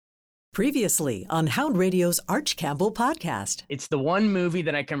Previously on Hound Radio's Arch Campbell podcast. It's the one movie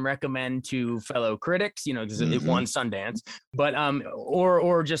that I can recommend to fellow critics, because it won Sundance, but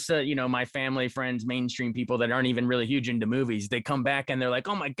or just my family, friends, mainstream people that aren't even really huge into movies. They come back and they're like,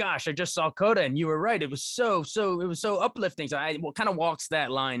 "Oh my gosh, I just saw Coda, and you were right. It was so uplifting." So kind of walks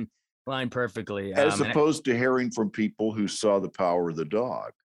that line perfectly. As opposed to hearing from people who saw The Power of the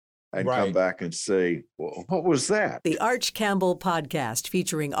Dog. And come back and say, well, what was that? The Arch Campbell podcast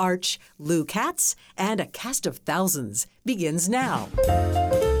featuring Arch, Lou Katz, and a cast of thousands begins now.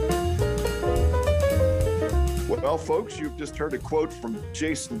 Well, folks, you've just heard a quote from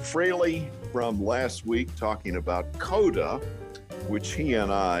Jason Fraley from last week talking about Coda, which he and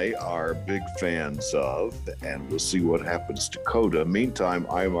I are big fans of, and we'll see what happens to Coda. Meantime,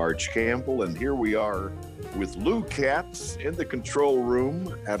 I'm Arch Campbell, and here we are with Lou Katz in the control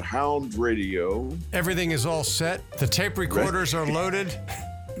room at Hound Radio. Everything is all set. The tape recorders are loaded.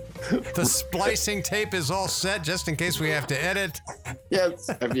 The splicing tape is all set just in case we have to edit. Yes.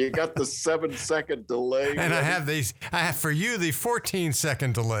 Have you got the 7-second delay? And I have for you the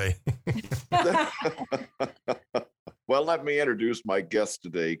 14-second delay. Well, let me introduce my guest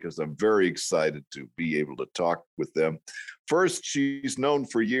today because I'm very excited to be able to talk with them. First, she's known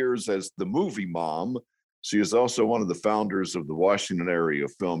for years as the Movie Mom. She is also one of the founders of the Washington Area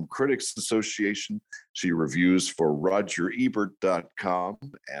Film Critics Association. She reviews for RogerEbert.com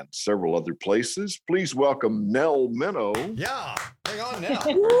and several other places. Please welcome Nell Minow. Yeah, hang on, Nell.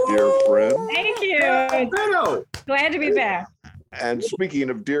 Dear friend. Thank you. Minow. Glad to be back. And speaking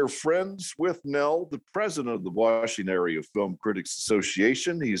of dear friends, with Nell, the president of the Washington Area Film Critics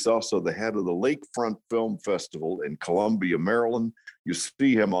Association. He's also the head of the Lakefront Film Festival in Columbia, Maryland. You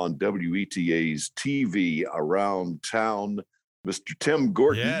see him on WETA's TV around town, Mr. Tim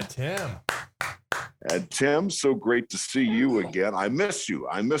Gordon. Yeah, Tim. And Tim, so great to see you again. I miss you.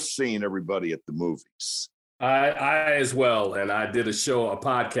 I miss seeing everybody at the movies. I as well. And I did a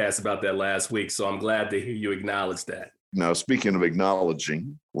podcast about that last week. So I'm glad to hear you acknowledge that. Now, speaking of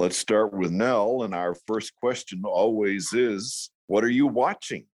acknowledging, let's start with Nell. And our first question always is, what are you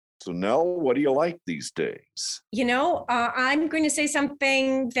watching? So, Nell, what do you like these days? I'm going to say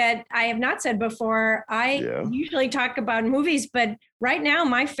something that I have not said before. I usually talk about movies, but right now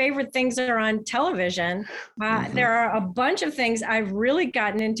my favorite things are on television. There are a bunch of things I've really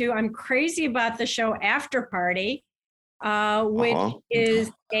gotten into. I'm crazy about the show After Party, which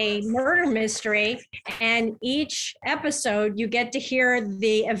is a murder mystery. And each episode, you get to hear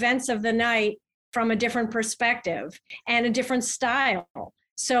the events of the night from a different perspective and a different style.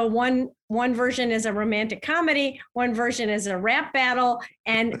 So one version is a romantic comedy, one version is a rap battle,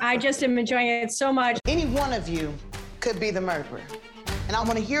 and I just am enjoying it so much. Any one of you could be the murderer, and I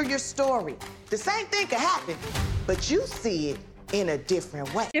want to hear your story. The same thing could happen, but you see it in a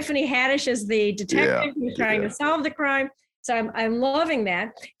different way. Tiffany Haddish is the detective who's trying to solve the crime, so I'm loving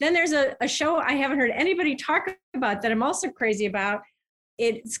that. Then there's a show I haven't heard anybody talk about that I'm also crazy about.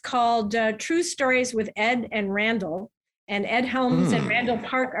 It's called True Stories with Ed and Randall. And Ed Helms and Randall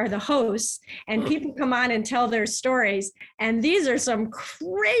Park are the hosts, and people come on and tell their stories. And these are some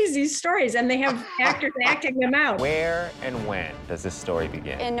crazy stories, and they have actors acting them out. Where and when does this story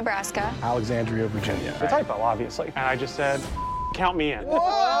begin? In Nebraska. Alexandria, Virginia. The typo, obviously. And I just said, count me in.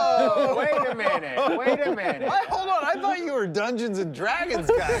 Whoa! Wait a minute. Hold on, I thought you were Dungeons and Dragons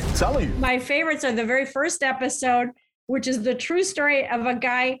guy. I'm telling you. My favorites are the very first episode, which is the true story of a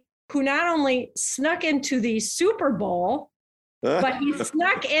guy who not only snuck into the Super Bowl, but he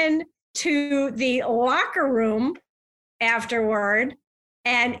snuck into the locker room afterward.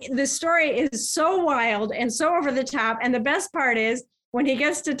 And the story is so wild and so over the top. And the best part is when he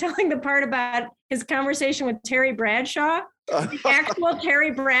gets to telling the part about his conversation with Terry Bradshaw, the actual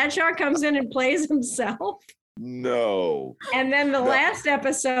Terry Bradshaw comes in and plays himself. No. And then the last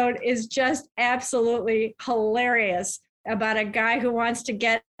episode is just absolutely hilarious, about a guy who wants to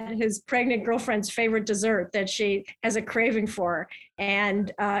get his pregnant girlfriend's favorite dessert that she has a craving for.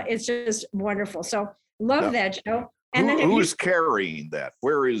 And it's just wonderful. So love that show. And who's carrying that?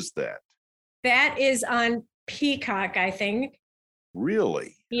 Where is that? That is on Peacock, I think.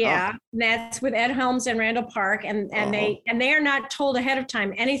 Really? Yeah. That's with Ed Helms and Randall Park. And they are not told ahead of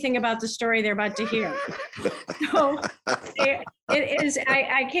time anything about the story they're about to hear. So it is,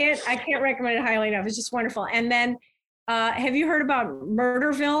 I can't recommend it highly enough. It's just wonderful. And then have you heard about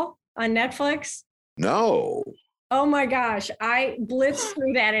Murderville on Netflix? No. Oh my gosh, I blitzed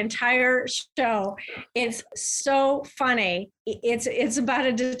through that entire show. It's so funny. It's about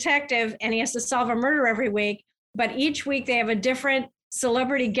a detective and he has to solve a murder every week, but each week they have a different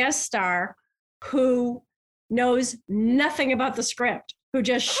celebrity guest star who knows nothing about the script. who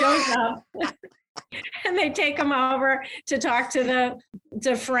just shows up. And they take him over to talk to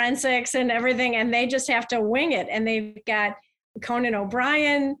the forensics and everything, and they just have to wing it. And they've got Conan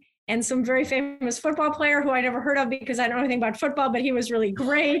O'Brien and some very famous football player who I never heard of because I don't know anything about football, but he was really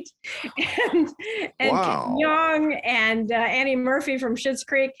great. and Wow. Ken Young and Annie Murphy from Schitt's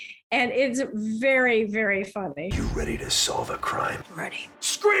Creek. And it's very, very funny. You ready to solve a crime? Ready.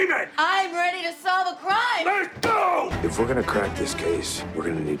 Scream it! I'm ready to solve a crime. Let's go! If we're gonna crack this case, we're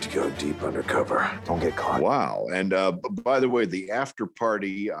gonna need to go deep undercover. Don't get caught. Wow. And by the way, the After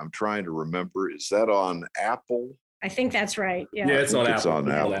Party, I'm trying to remember, is that on Apple? I think that's right. Yeah, it's on Apple. It's on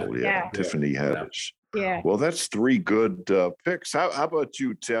Apple, yeah. Tiffany Haddish. Yeah. Well, that's 3 good picks. How about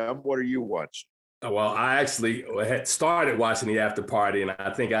you, Tim? What are you watching? Well, I actually had started watching the After Party, and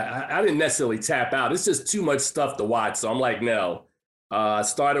I think I didn't necessarily tap out. It's just too much stuff to watch. So I'm like, no. I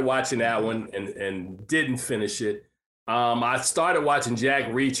started watching that one and didn't finish it. I started watching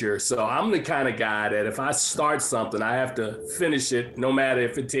Jack Reacher. So I'm the kind of guy that if I start something, I have to finish it, no matter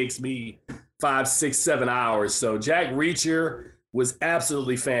if it takes me 5, 6, 7 hours. So Jack Reacher was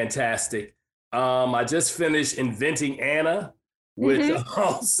absolutely fantastic. I just finished Inventing Anna, which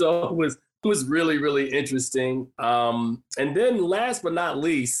also was really, really interesting. And then last but not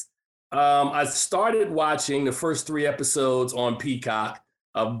least, I started watching the first 3 episodes on Peacock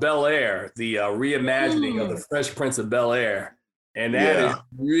of Bel-Air, the reimagining of the Fresh Prince of Bel-Air. And that is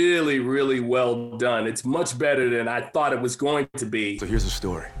really, really well done. It's much better than I thought it was going to be. So here's the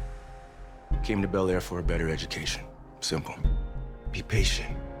story. Came to Bel-Air for a better education. Simple. Be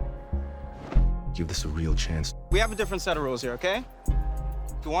patient. Give this a real chance. We have a different set of rules here, okay?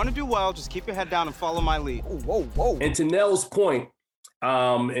 If you want to do well, just keep your head down and follow my lead. Whoa. And to Nell's point,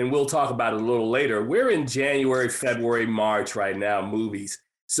 and we'll talk about it a little later, we're in January, February, March right now, movies.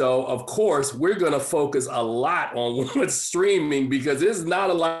 So, of course, we're going to focus a lot on what's streaming because there's not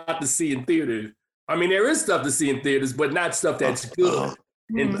a lot to see in theaters. I mean, there is stuff to see in theaters, but not stuff that's good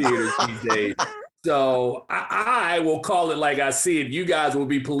in theaters these days. So I will call it like I see it. You guys will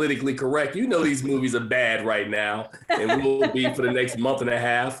be politically correct. You know these movies are bad right now and will be for the next month and a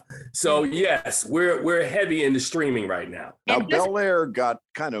half. So yes, we're heavy into streaming right now. Now, Bel-Air got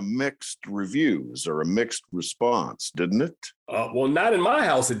kind of mixed reviews or a mixed response, didn't it? Well, not in my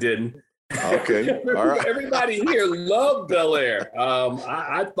house, it didn't. Okay, all right. Everybody here loved Bel-Air.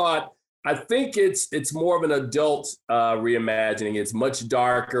 I think it's more of an adult reimagining. It's much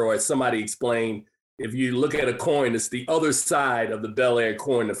darker, or as somebody explained, if you look at a coin, it's the other side of the Bel-Air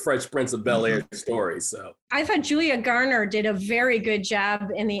coin, the Fresh Prince of Bel-Air story. So I thought Julia Garner did a very good job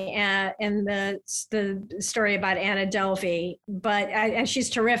in the story about Anna Delvey, and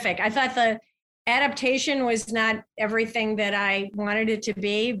she's terrific. I thought the adaptation was not everything that I wanted it to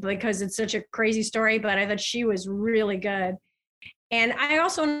be because it's such a crazy story, but I thought she was really good. And I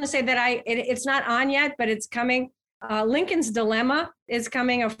also want to say that it's not on yet, but it's coming. Lincoln's Dilemma is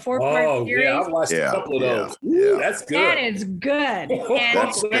coming, a 4-part series. Yeah, I've watched a couple of those. Ooh, that's good. That is good. And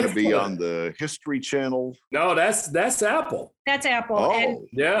that's going to be on the History Channel. No, that's Apple. That's Apple. Oh,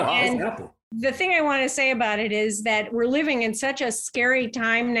 that's Apple. The thing I want to say about it is that we're living in such a scary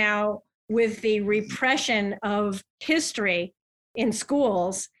time now with the repression of history in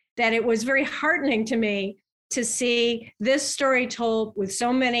schools that it was very heartening to me to see this story told with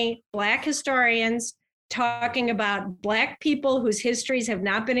so many Black historians talking about Black people whose histories have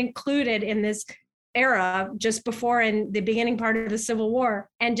not been included in this era just before in the beginning part of the Civil War.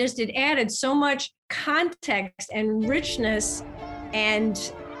 And just it added so much context and richness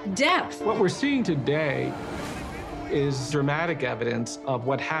and depth. What we're seeing today is dramatic evidence of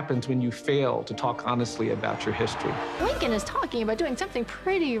what happens when you fail to talk honestly about your history. Lincoln is talking about doing something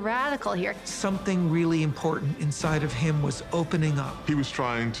pretty radical here. Something really important inside of him was opening up. He was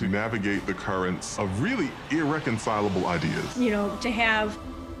trying to navigate the currents of really irreconcilable ideas. You know, to have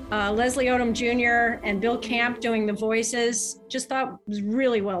Leslie Odom Jr. and Bill Camp doing the voices, just thought was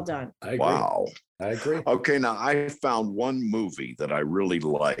really well done. I agree. Wow. I agree. Okay, now I found one movie that I really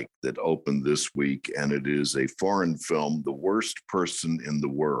like that opened this week, and it is a foreign film, The Worst Person in the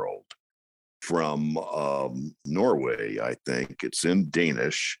World, from Norway, I think. It's in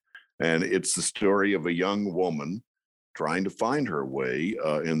Danish, and it's the story of a young woman trying to find her way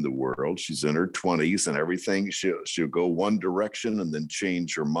in the world. She's in her 20s and everything. She'll go one direction and then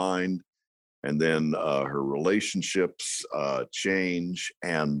change her mind, and then her relationships change,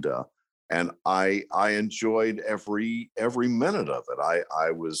 and I enjoyed every minute of it.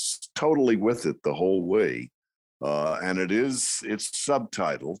 I was totally with it the whole way, and it's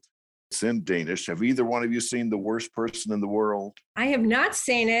subtitled. It's in Danish. Have either one of you seen The Worst Person in the World? I have not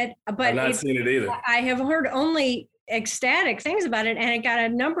seen it, but I've not seen it either. I have heard only ecstatic things about it, and it got a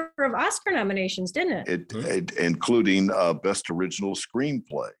number of Oscar nominations, didn't it? It including Best Original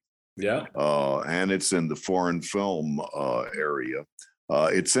Screenplay. Yeah. And it's in the foreign film area.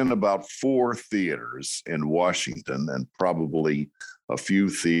 It's in about 4 theaters in Washington and probably a few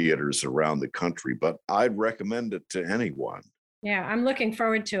theaters around the country, but I'd recommend it to anyone. Yeah, I'm looking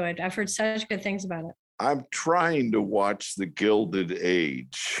forward to it. I've heard such good things about it. I'm trying to watch The Gilded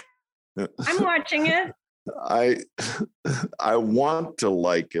Age. I'm watching it. I want to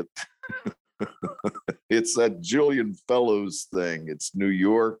like it. It's that Julian Fellows thing. It's New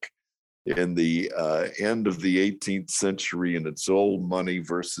York in the end of the 18th century, and it's old money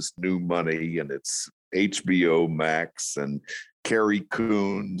versus new money, and it's HBO Max, and Carrie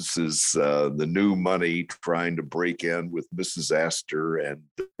Coons is the new money trying to break in with Mrs. Astor,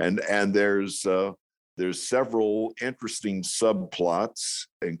 and there's several interesting subplots,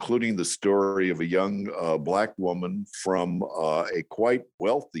 including the story of a young Black woman from a quite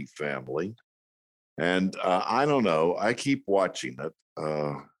wealthy family. And I don't know, I keep watching it.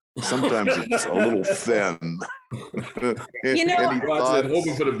 Sometimes it's a little thin. Hoping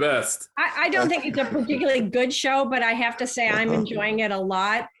for the best. I don't think it's a particularly good show, but I have to say I'm enjoying it a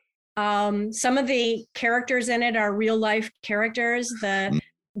lot. Some of the characters in it are real life characters. The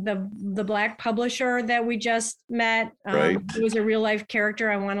Black publisher that we just met, he was a real life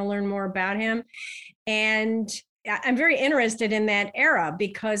character. I want to learn more about him. And I'm very interested in that era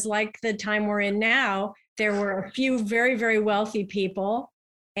because, like the time we're in now, there were a few very, very wealthy people,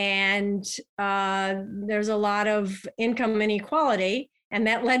 and there's a lot of income inequality, and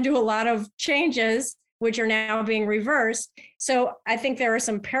that led to a lot of changes, which are now being reversed. So I think there are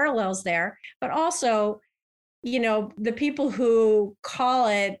some parallels there, but also, you know, the people who call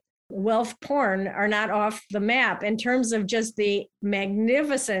it wealth porn are not off the map in terms of just the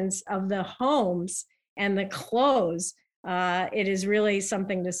magnificence of the homes and the clothes. It is really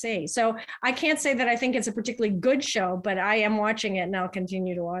something to see. So I can't say that I think it's a particularly good show, but I am watching it and I'll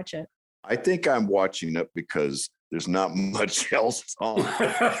continue to watch it. I think I'm watching it because there's not much else on.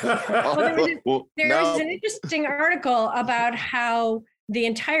 There was an interesting article about how the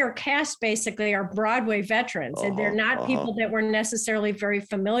entire cast basically are Broadway veterans, and they're not people that we're necessarily very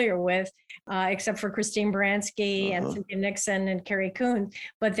familiar with, except for Christine Baranski and Cynthia Nixon and Carrie Coon.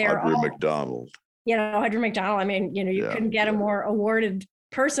 But they're Audrey all McDonald. You know, Audrey McDonald. I mean, you know, you couldn't get a more awarded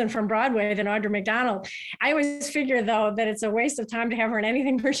person from Broadway than Audrey McDonald. I always figure, though, that it's a waste of time to have her in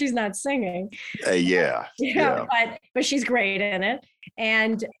anything where she's not singing. But she's great in it.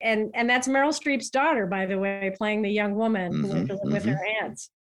 And that's Meryl Streep's daughter, by the way, playing the young woman who went to live with her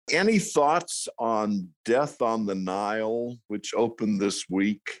aunts. Any thoughts on Death on the Nile, which opened this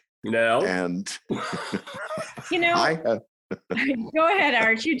week? No. And you know, go ahead,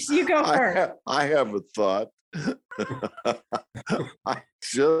 Arch. You go first. I have a thought. I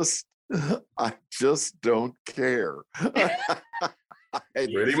just don't care.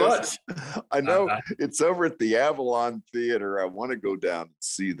 Pretty much. I know it's over at the Avalon Theater. I want to go down and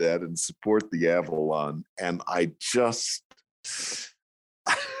see that and support the Avalon. And I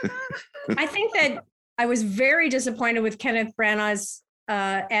think that I was very disappointed with Kenneth Branagh's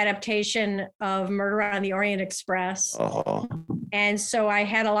adaptation of Murder on the Orient Express. And so I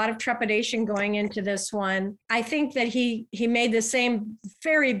had a lot of trepidation going into this one. I think that he made the same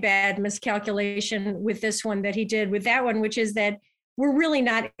very bad miscalculation with this one that he did with that one, which is that we're really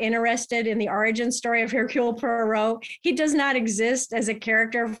not interested in the origin story of Hercule Poirot. He does not exist as a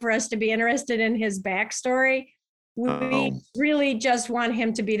character for us to be interested in his backstory. We really just want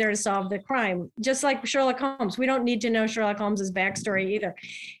him to be there to solve the crime, just like Sherlock Holmes. We don't need to know Sherlock Holmes's backstory either.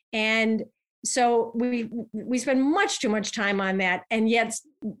 And so we spend much too much time on that. And yet,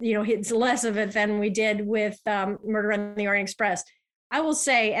 you know, it's less of it than we did with Murder on the Orient Express. I will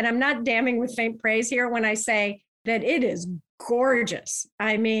say, and I'm not damning with faint praise here when I say that it is gorgeous.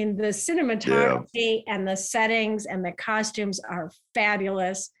 I mean, the cinematography and the settings and the costumes are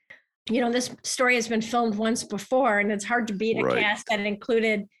fabulous. You know, this story has been filmed once before, and it's hard to beat a cast that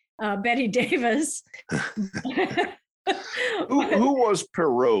included Betty Davis. Who was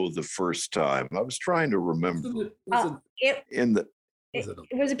Perrault the first time? I was trying to remember. Was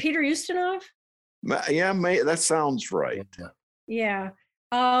it Peter Ustinov? Yeah, that sounds right. Yeah.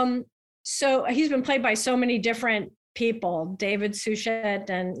 So he's been played by so many different people, David Suchet,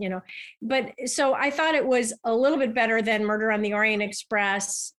 and, you know, but so I thought it was a little bit better than Murder on the Orient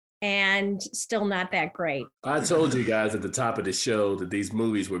Express, and still not that great. I told you guys at the top of the show that these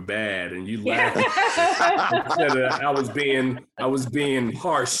movies were bad, and you laughed. I was being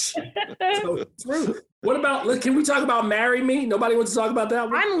harsh. So true. What about, can we talk about Marry Me? Nobody wants to talk about that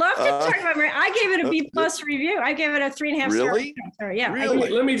one? I'm love to talk about Marry. I gave it a B+ review. I gave it a 3.5 Really? star. Yeah. Really?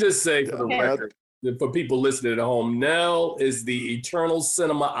 Let me just say for the record, for people listening at home, Nell is the eternal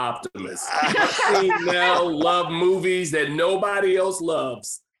cinema optimist. I've seen Nell love movies that nobody else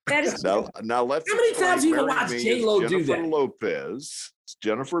loves. That is now let's. How many times you watch J-Lo do that? Lopez. It's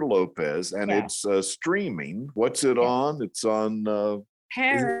Jennifer Lopez, and it's streaming. What's it on? It's on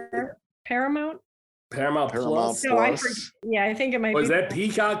Paramount. Paramount Plus. No, I think it might be. Is that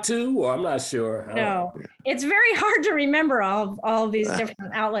Peacock too? Or I'm not sure. No, it's very hard to remember all of these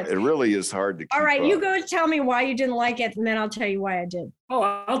different outlets. It really is hard to keep All right, up. you go tell me why you didn't like it, and then I'll tell you why I did.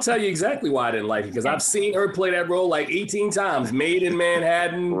 Oh, I'll tell you exactly why I didn't like it, because I've seen her play that role like 18 times. Made in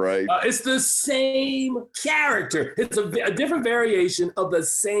Manhattan. Right. It's the same character. It's a different variation of the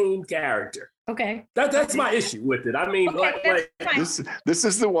same character. Okay. That's my issue with it. I mean, this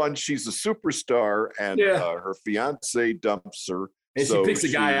is the one. She's a superstar, and her fiance dumps her, and she picks a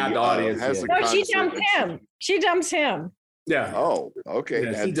guy out the audience. She dumps him. She dumps him. Yeah. Oh, okay.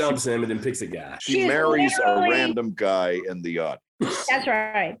 Yeah, she dumps him and then picks a guy. She marries a random guy in the audience. That's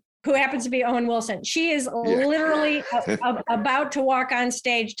right. Who happens to be Owen Wilson. She is literally about to walk on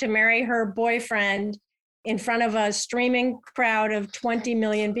stage to marry her boyfriend in front of a streaming crowd of 20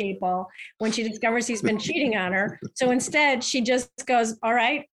 million people when she discovers he's been cheating on her. So instead, she just goes, all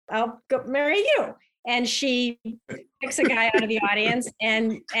right, I'll go marry you. And she picks a guy out of the audience,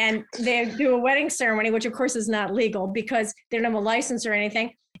 and they do a wedding ceremony, which of course is not legal because they don't have a license or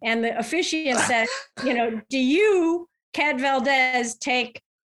anything. And the officiant said, do you, Kat Valdez, take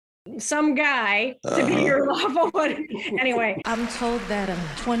some guy to be your lawful one? Anyway. I'm told that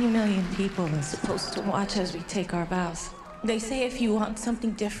 20 million people are supposed to watch as we take our vows. They say if you want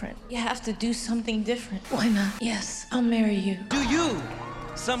something different, you have to do something different. Why not? Yes, I'll marry you. Do you,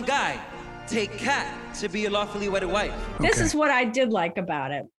 some guy, take Kat to be your lawfully wedded wife? This is what I did like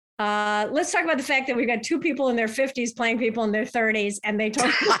about it. Let's talk about the fact that we've got two people in their 50s playing people in their 30s, and they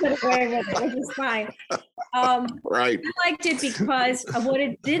totally get away with it, which is fine. Right. I liked it because of what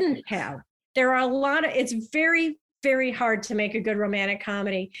it didn't have. There are it's very, very hard to make a good romantic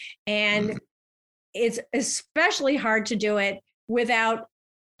comedy. And it's especially hard to do it without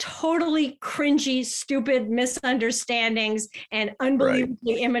totally cringy, stupid misunderstandings and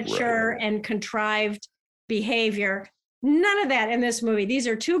unbelievably immature and contrived behavior. None of that in this movie. These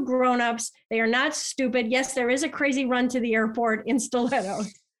are two grown-ups. They are not stupid. Yes, there is a crazy run to the airport in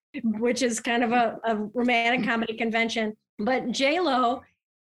stilettos, which is kind of a romantic comedy convention. But J-Lo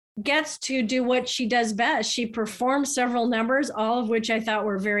gets to do what she does best. She performs several numbers, all of which I thought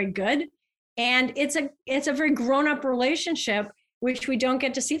were very good. And it's a very grown-up relationship, which we don't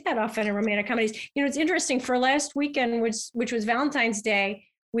get to see that often in romantic comedies. It's interesting. For last weekend, which was Valentine's Day,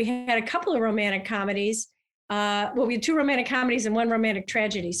 we had a couple of romantic comedies. We had two romantic comedies and one romantic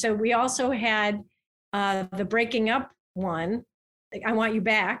tragedy. So we also had the breaking up one, I Want You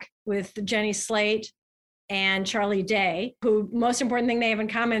Back, with Jenny Slate and Charlie Day, who, most important thing they have in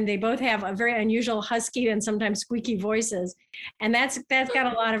common, they both have a very unusual husky and sometimes squeaky voices. And that's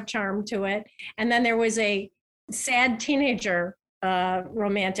got a lot of charm to it. And then there was a sad teenager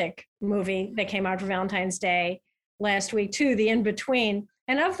romantic movie that came out for Valentine's Day last week too, The In-Between.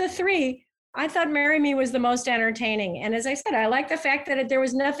 And of the three, I thought Marry Me was the most entertaining. And as I said, I like the fact that there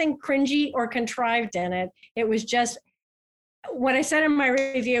was nothing cringy or contrived in it. It was just, what I said in my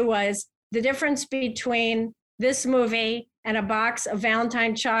review was, the difference between this movie and a box of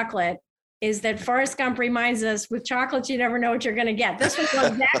Valentine chocolate is that Forrest Gump reminds us, with chocolates, you never know what you're going to get. This was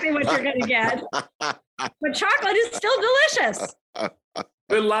exactly what you're going to get. But chocolate is still delicious.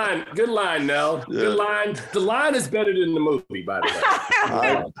 Good line, Nell. Good line. The line is better than the movie, by the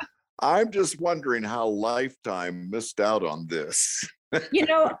way. I'm just wondering how Lifetime missed out on this.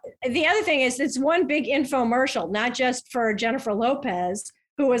 The other thing is it's one big infomercial, not just for Jennifer Lopez,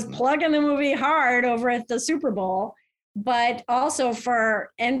 who was plugging the movie hard over at the Super Bowl, but also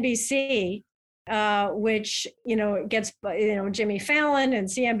for NBC, which, gets, Jimmy Fallon and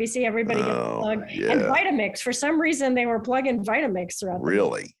CNBC, everybody gets plugged. Yeah. And Vitamix, for some reason, they were plugging Vitamix throughout.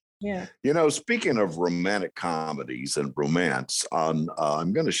 Really? Yeah. Speaking of romantic comedies and romance, I'm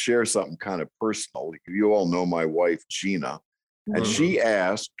going to share something kind of personal. You all know my wife, Gina, and she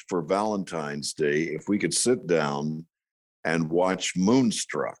asked for Valentine's Day if we could sit down and watch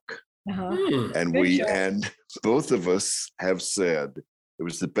Moonstruck. And and both of us have said it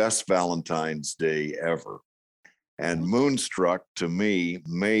was the best Valentine's Day ever. And Moonstruck, to me,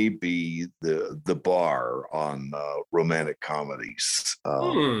 may be the bar on romantic comedies.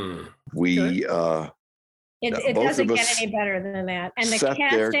 It doesn't get any better than that. And the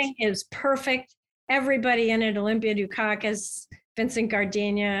casting is perfect. everybody in it, Olympia Dukakis, Vincent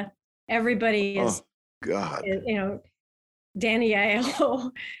Gardenia, everybody is, God, you know, Danny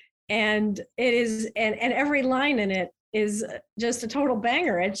Aiello, and it is, and every line in it is just a total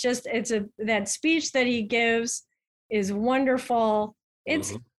banger. That speech that he gives is wonderful.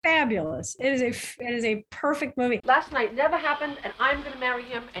 It's fabulous. It is a perfect movie. Last night never happened, and I'm going to marry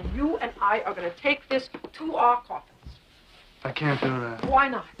him, and you and I are going to take this to our coffins. I can't do that. Why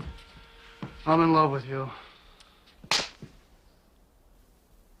not? I'm in love with you.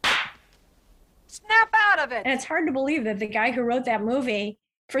 Snap out of it. And it's hard to believe that the guy who wrote that movie,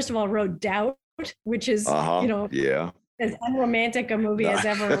 first of all, wrote Doubt, which is, you know, as unromantic a movie as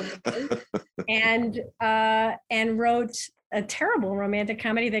ever been, and wrote a terrible romantic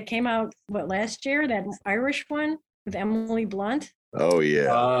comedy that came out last year, that Irish one with Emily Blunt. Oh yeah.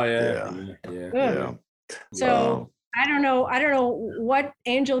 Oh yeah. So Wow. I don't know what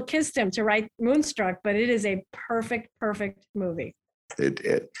angel kissed him to write Moonstruck, but it is a perfect movie.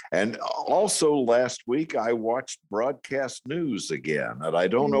 And also last week I watched broadcast news again, and I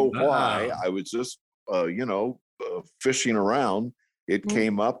don't know why. I was just fishing around. It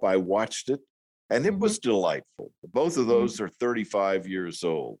came up. I watched it, and it was delightful. Both of those are 35 years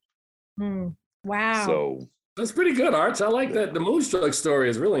old. Wow. So that's pretty good, Arch. I like that. The Moonstruck story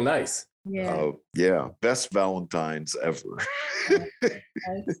is really nice. Yeah. Best Valentine's ever.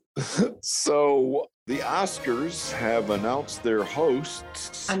 So the Oscars have announced their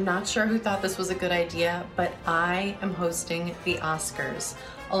hosts. I'm not sure who thought this was a good idea, but I am hosting the Oscars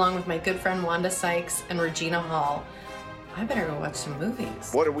along with my good friend Wanda Sykes and Regina Hall. I better go watch some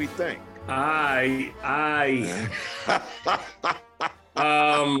movies. What do we think? Wow.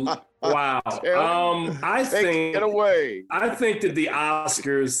 I think it away. I think that the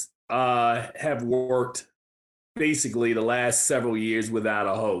Oscars have worked basically the last several years without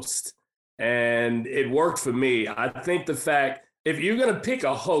a host. And it worked for me. I think the fact, if you're going to pick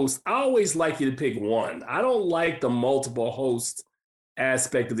a host, I always like you to pick one. I don't like the multiple host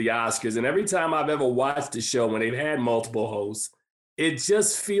aspect of the Oscars. And every time I've ever watched the show when they've had multiple hosts, it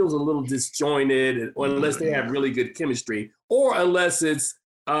just feels a little disjointed, unless they have really good chemistry, or unless it's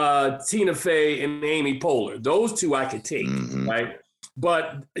Tina Fey and Amy Poehler. Those two I could take, right?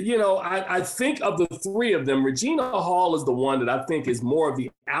 But, I think of the three of them, Regina Hall is the one that I think is more of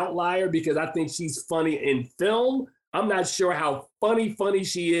the outlier, because I think she's funny in film. I'm not sure how funny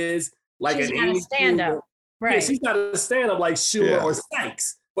she is. Like she's not a stand-up. Right. Yeah, she's not a stand-up like Schumer or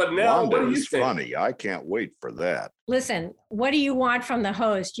Sykes. But now, Wanda what do you think? Funny. I can't wait for that. Listen, what do you want from the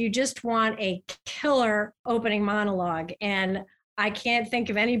host? You just want a killer opening monologue. And I can't think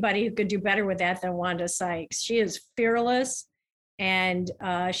of anybody who could do better with that than Wanda Sykes. She is fearless, and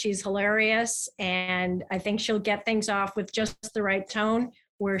she's hilarious. And I think she'll get things off with just the right tone,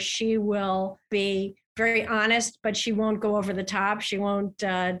 where she will be very honest, but she won't go over the top. She won't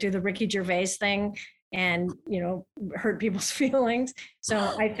do the Ricky Gervais thing and hurt people's feelings. So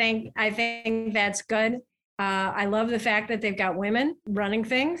I think that's good. I love the fact that they've got women running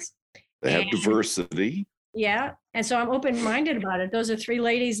things. They have diversity. Yeah, and so I'm open-minded about it. Those are three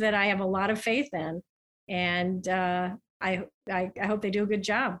ladies that I have a lot of faith in, and I hope they do a good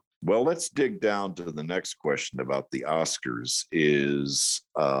job. Well, let's dig down to the next question about the Oscars is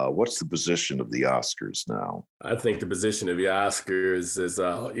what's the position of the Oscars now? I think the position of the Oscars is,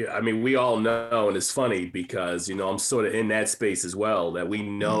 we all know, and it's funny because, I'm sort of in that space as well, that we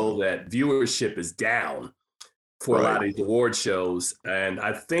know that viewership is down for a lot of these award shows. And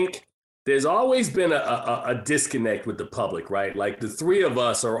I think there's always been a disconnect with the public, right? Like the three of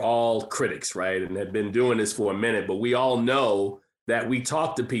us are all critics, right? And have been doing this for a minute, but we all know that we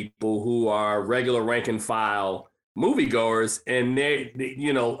talk to people who are regular rank and file moviegoers, and they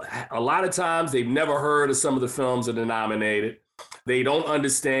a lot of times they've never heard of some of the films that are nominated. They don't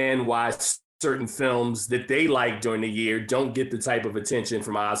understand why certain films that they like during the year don't get the type of attention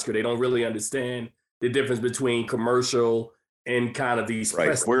from Oscar. They don't really understand the difference between commercial and kind of these.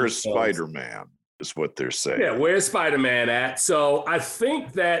 Right. Where's Spider-Man is what they're saying. Yeah, where's Spider-Man at? So I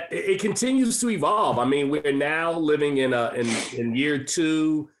think that it continues to evolve. I mean, we're now living in year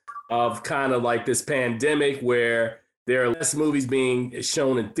 2 of kind of like this pandemic where there are less movies being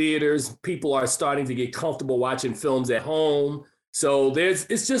shown in theaters. People are starting to get comfortable watching films at home. So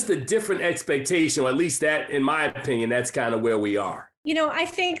it's just a different expectation, or at least that, in my opinion, that's kind of where we are. I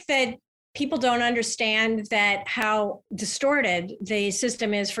think that people don't understand that how distorted the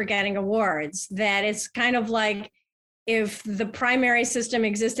system is for getting awards, that it's kind of like if the primary system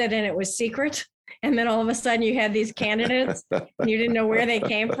existed and it was secret, And then all of a sudden you had these candidates and you didn't know where they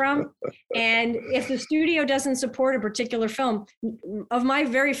came from. And if the studio doesn't support a particular film, of my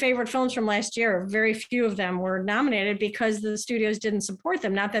very favorite films from last year, very few of them were nominated because the studios didn't support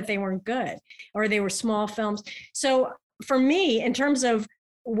them. Not that they weren't good or they were small films. So for me, in terms of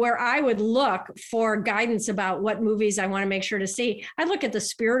where I would look for guidance about what movies I want to make sure to see, I'd look at the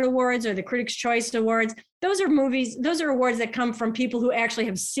Spirit Awards or the Critics' Choice Awards. Those are awards that come from people who actually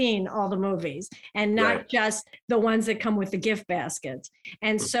have seen all the movies and not just the ones that come with the gift baskets.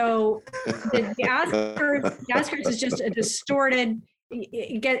 And so the Oscars is just a distorted,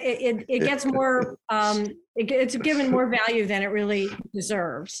 it gets more, it's given more value than it really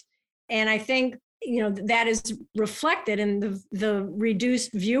deserves. And I think that is reflected in the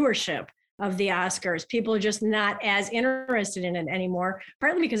reduced viewership of the Oscars. People are just not as interested in it anymore,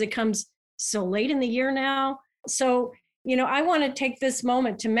 partly because it comes so late in the year now. So, I want to take this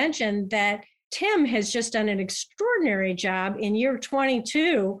moment to mention that Tim has just done an extraordinary job in year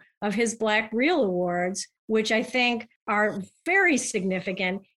 22 of his Black Reel Awards, which I think are very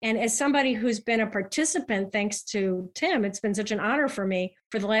significant. And as somebody who's been a participant, thanks to Tim, it's been such an honor for me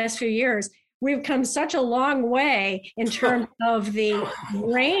for the last few years. We've come such a long way in terms of the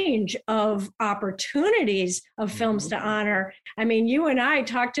range of opportunities of films to honor. I mean, you and I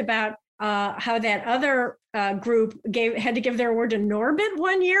talked about how that other group had to give their award to Norbit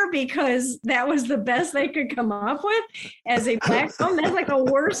one year because that was the best they could come up with as a Black film. That's like the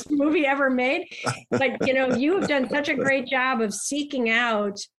worst movie ever made. But, you have done such a great job of seeking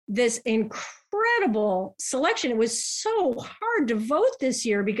out this incredible selection. It was so hard to vote this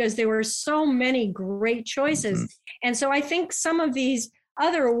year because there were so many great choices. Mm-hmm. And so I think some of these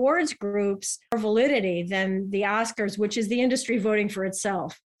other awards groups are validity than the Oscars, which is the industry voting for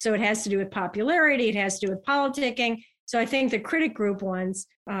itself. So it has to do with popularity. It has to do with politicking. So I think the critic group ones,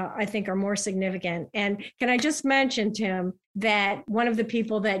 I think, are more significant. And can I just mention, Tim, that one of the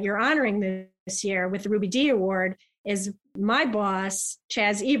people that you're honoring this year with the Ruby Dee Award is my boss,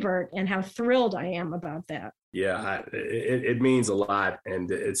 Chaz Ebert, and how thrilled I am about that. Yeah, it means a lot. And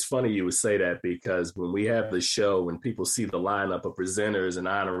it's funny you would say that because when we have the show, when people see the lineup of presenters and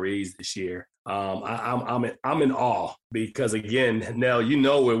honorees this year, I'm in awe because, again,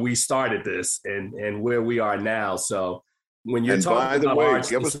 Nell, where we started this and where we are now. So when you're talking about arts,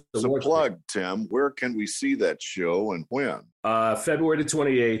 give us a plug, Tim. Where can we see that show and when? February the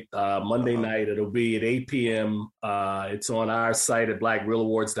 28th, Monday night. It'll be at 8 p.m. It's on our site at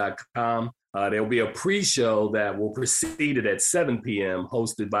blackreelawards.com. There'll be a pre-show that will precede it at 7 p.m.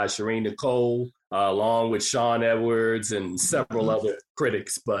 hosted by Shireen Nicole, along with Sean Edwards and several other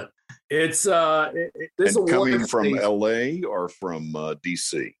critics. But it's coming from LA or from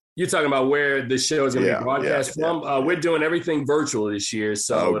DC? You're talking about where the show is going to be broadcast from? We're doing everything virtual this year,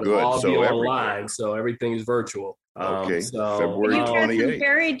 so it'll all be online. So everything is virtual. Okay, so February 28th. Some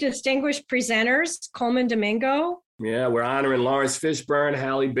very distinguished presenters, Coleman Domingo. Yeah, we're honoring Lawrence Fishburne,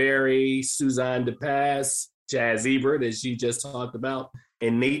 Halle Berry, Suzanne DePass, Chaz Ebert, as you just talked about,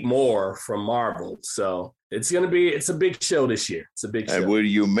 and Nate Moore from Marvel. So it's a big show this year. It's a big show. And will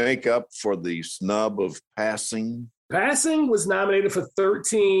you make up for the snub of Passing? Passing was nominated for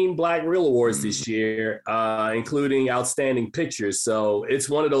 13 Black Reel Awards this year, including Outstanding Pictures. So it's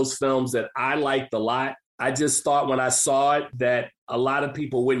one of those films that I liked a lot. I just thought when I saw it that a lot of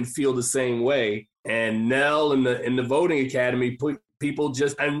people wouldn't feel the same way. And Nell in the voting academy put people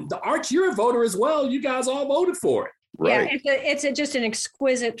and the Arch, you're a voter as well. You guys all voted for it. Right. Yeah, it's just an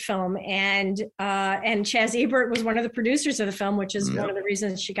exquisite film, and Chaz Ebert was one of the producers of the film, which is one of the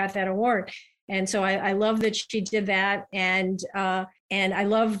reasons she got that award. And so I love that she did that, and I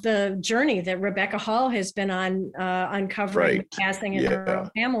love the journey that Rebecca Hall has been on, uncovering the casting in her own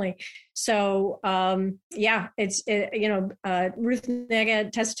family. So it's Ruth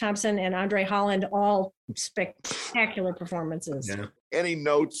Negga, Tessa Thompson, and Andre Holland, all spectacular performances. Yeah. Any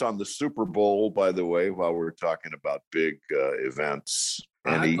notes on the Super Bowl, by the way, while we're talking about big events?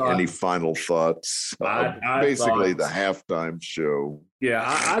 Any final thoughts? Basically, the halftime show. Yeah,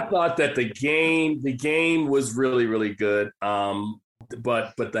 I thought that the game was really, really good.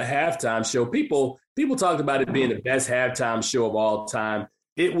 But the halftime show, people talked about it being the best halftime show of all time.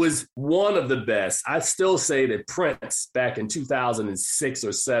 It was one of the best. I still say that Prince back in 2006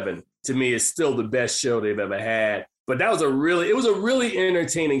 or 7 to me is still the best show they've ever had. But it was a really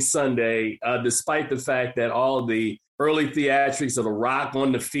entertaining Sunday, despite the fact that all of the early theatrics of The Rock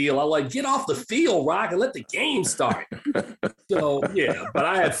on the field. I'm like, get off the field, Rock, and let the game start. So, yeah, but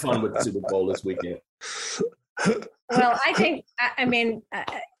I had fun with the Super Bowl this weekend. Well, I think,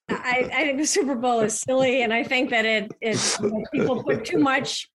 I think the Super Bowl is silly, and I think that people put too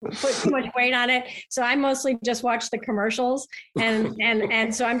much weight on it. So I mostly just watch the commercials,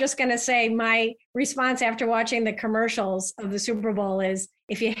 and so I'm just going to say my response after watching the commercials of the Super Bowl is: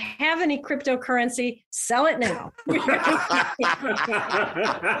 if you have any cryptocurrency, sell it now.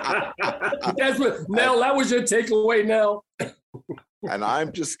 That's what, Nell. That was your takeaway, Nell. And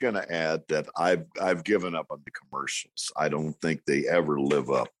I'm just going to add that I've given up on the commercials. I don't think they ever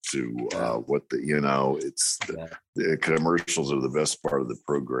live up to what the commercials are the best part of the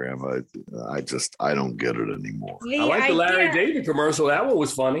program. I don't get it anymore. I like the Larry David commercial. That one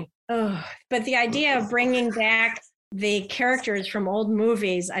was funny. But the idea of bringing back the characters from old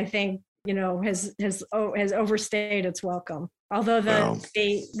movies, I think, has overstayed its welcome. Although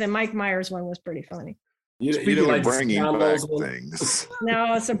the Mike Myers one was pretty funny. Speaking of bringing back things.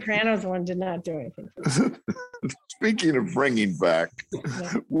 No, Sopranos one did not do anything. Speaking of bringing back,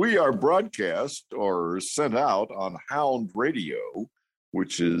 we are broadcast or sent out on Hound Radio,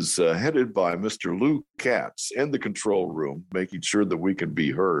 which is headed by Mr. Lou Katz in the control room, making sure that we can be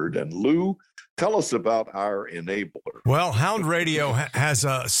heard. And Lou, tell us about our enabler. Well, Hound Radio has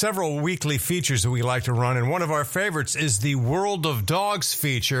several weekly features that we like to run, and one of our favorites is the World of Dogs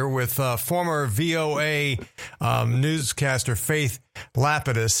feature with former VOA newscaster Faith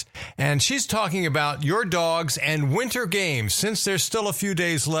Lapidus, and she's talking about your dogs and winter games. Since there's still a few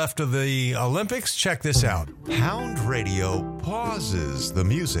days left of the Olympics, check this out. Hound Radio pauses the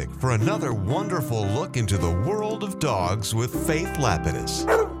music for another wonderful look into the world of dogs with Faith Lapidus.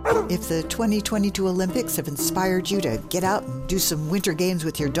 If the 2022 Olympics have inspired you to get out and do some winter games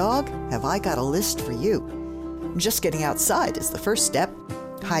with your dog, have I got a list for you. Just getting outside is the first step.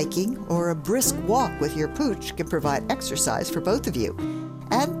 Hiking or a brisk walk with your pooch can provide exercise for both of you.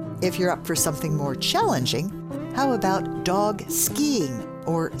 And if you're up for something more challenging, how about dog skiing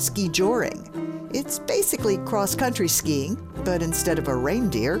or ski joring? It's basically cross-country skiing, but instead of a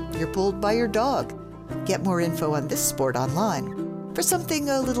reindeer, you're pulled by your dog. Get more info on this sport online. For something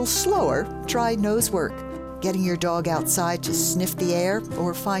a little slower, try nose work, getting your dog outside to sniff the air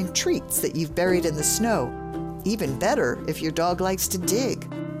or find treats that you've buried in the snow. Even better if your dog likes to dig.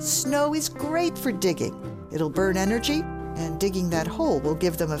 Snow is great for digging. It'll burn energy, and digging that hole will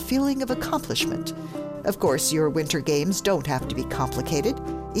give them a feeling of accomplishment. Of course, your winter games don't have to be complicated.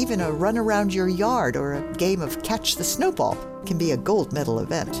 Even a run around your yard or a game of catch the snowball can be a gold medal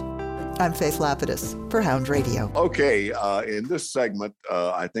event. I'm Faith Lapidus for Hound Radio. Okay, in this segment,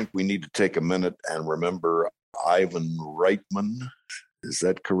 I think we need to take a minute and remember Ivan Reitman. Is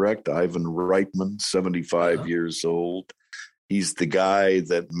that correct? Ivan Reitman, 75 years old. He's the guy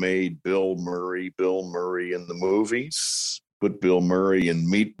that made Bill Murray in the movies, put Bill Murray in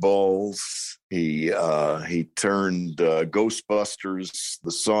Meatballs. He turned Ghostbusters,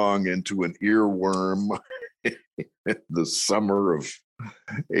 the song, into an earworm in the summer of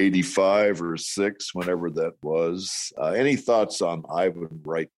 85 or 6, whenever that was. Any thoughts on Ivan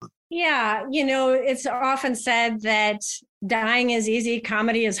Reitman? Yeah, it's often said that dying is easy,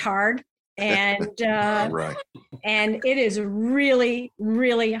 comedy is hard. And right. And it is really,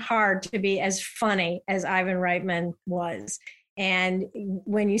 really hard to be as funny as Ivan Reitman was. And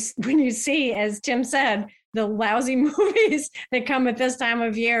when you see, as Tim said, the lousy movies that come at this time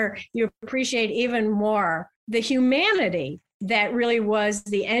of year, you appreciate even more the humanity that really was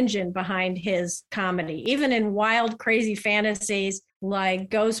the engine behind his comedy, even in wild, crazy fantasies like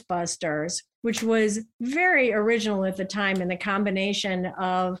Ghostbusters, which was very original at the time in the combination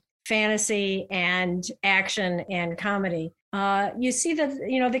of fantasy and action and comedy. You see that,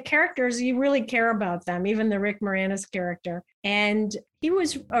 the characters, you really care about them, even the Rick Moranis character. And he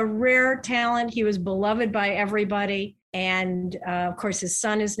was a rare talent. He was beloved by everybody. And of course, his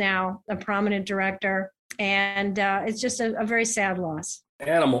son is now a prominent director. And it's just a very sad loss.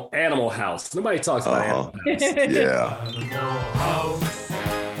 Animal House. Nobody talks about Animal House. Yeah.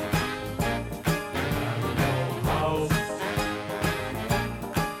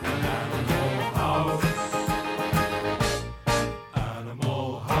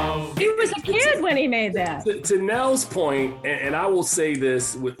 Animal House. He was a kid when he made that. To Nell's point, and I will say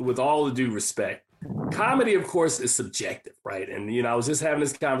this with all the due respect, comedy, of course, is subjective, right? And, I was just having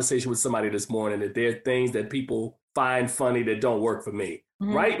this conversation with somebody this morning that there are things that people find funny that don't work for me.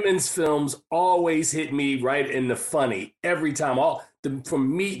 Mm-hmm. Reitman's films always hit me right in the funny every time.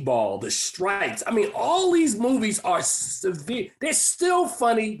 From Meatball, The Stripes. I mean, all these movies are severe. They're still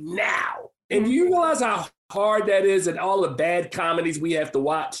funny now. And do you realize how hard that is and all the bad comedies we have to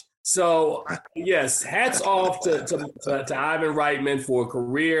watch? So, yes, hats off to Ivan Reitman for a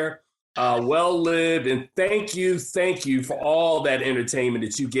career well lived, and thank you for all that entertainment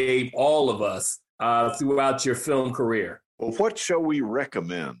that you gave all of us throughout your film career. Well, what shall we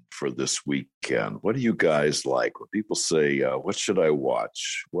recommend for this weekend? What do you guys like? When people say, what should I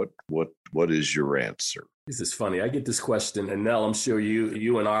watch? What is your answer? This is funny. I get this question, and Nell, I'm sure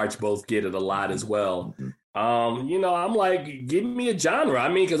you and Arch both get it a lot as well. Mm-hmm. I'm like, give me a genre. I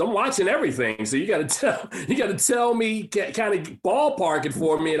mean, because I'm watching everything. So you got to tell me, kind of ballpark it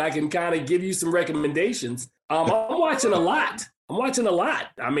for me, and I can kind of give you some recommendations. I'm watching a lot.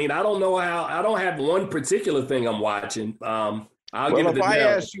 I mean, I don't have one particular thing I'm watching. If I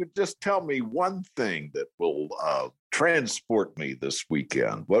ask you, just tell me one thing that will transport me this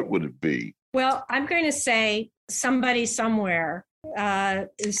weekend, what would it be? Well, I'm going to say Somebody Somewhere, a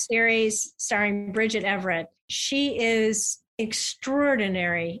series starring Bridget Everett. She is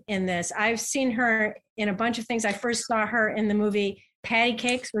extraordinary in this. I've seen her in a bunch of things. I first saw her in the movie Patty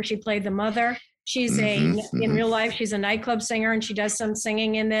Cakes, where she played the mother. She's in real life, she's a nightclub singer, and she does some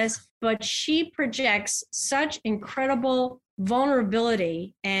singing in this, but she projects such incredible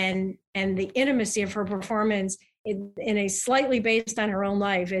vulnerability and the intimacy of her performance in a slightly based on her own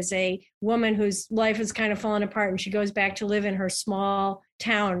life as a woman whose life is kind of fallen apart, and she goes back to live in her small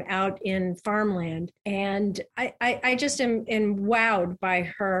town out in farmland. And I just am wowed by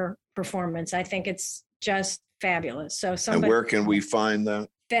her performance. I think it's just fabulous. So and where can we find that?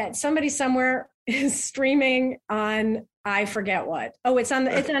 That Somebody Somewhere is streaming on, I forget what. Oh, it's on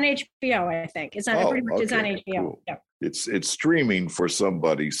HBO, I think. It's on it's on HBO. Cool. Yep. It's streaming for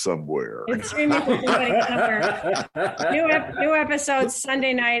somebody somewhere. It's streaming for somebody somewhere. New episodes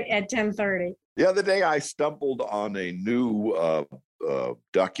Sunday night at 10:30. The other day I stumbled on a new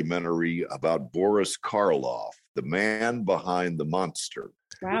documentary about Boris Karloff, the man behind the monster.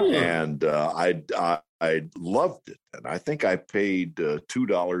 Wow. And I loved it. And I think I paid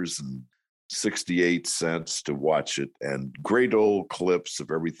 $2.68 to watch it, and great old clips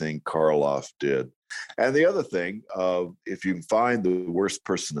of everything Karloff did. And the other thing, if you can find The Worst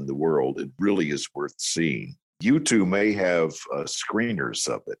Person in the World, it really is worth seeing. You two may have screeners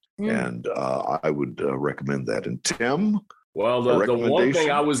of it, and I would recommend that. And Tim? Well, the one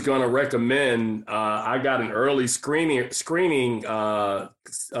thing I was going to recommend, I got an early screening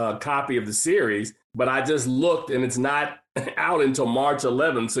copy of the series, but I just looked and it's not out until March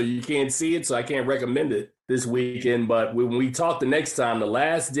 11th, so you can't see it, so I can't recommend it this weekend. But when we talk the next time, the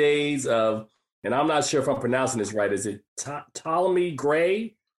last days of, and I'm not sure if I'm pronouncing this right, is it Ptolemy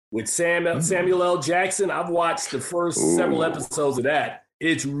Gray with Samuel L. Jackson? I've watched the first several episodes of that.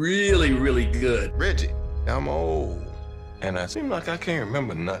 It's really, really good. Reggie, I'm old, and I seem like I can't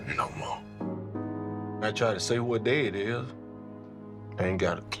remember nothing no more. I try to say what day it is. I ain't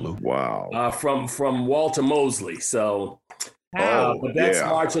got a clue. Wow. From Walter Mosley. So, but that's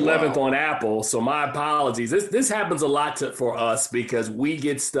March 11th on Apple. So my apologies. This happens a lot for us because we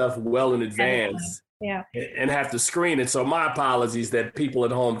get stuff well in advance. Yeah. And have to screen it. So my apologies that people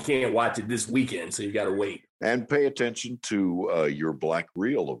at home can't watch it this weekend. So you got to wait. And pay attention to your Black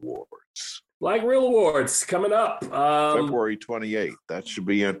Reel Awards. Black Reel Awards coming up. February 28th. That should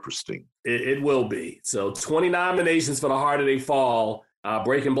be interesting. It will be. So 20 nominations for The Harder They Fall,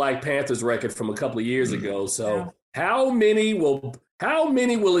 breaking Black Panther's record from a couple of years ago. So how many will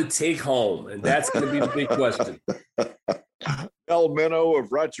it take home? And that's going to be the big question. El Minnow of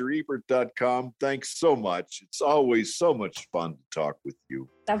RogerEbert.com. Thanks so much. It's always so much fun to talk with you.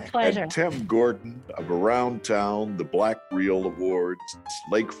 A pleasure. And Tim Gordon of Around Town, the Black Reel Awards,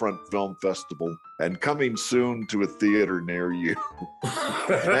 Lakefront Film Festival, and coming soon to a theater near you.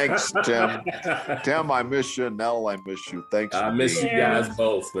 Thanks, Tim. Tim, I miss you. Nell, I miss you. Thanks. I miss you guys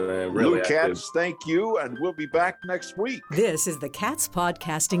both, man. Really. Blue Cats, thank you, and we'll be back next week. This is the Cats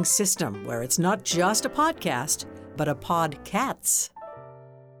Podcasting System, where it's not just a podcast, but a podcats.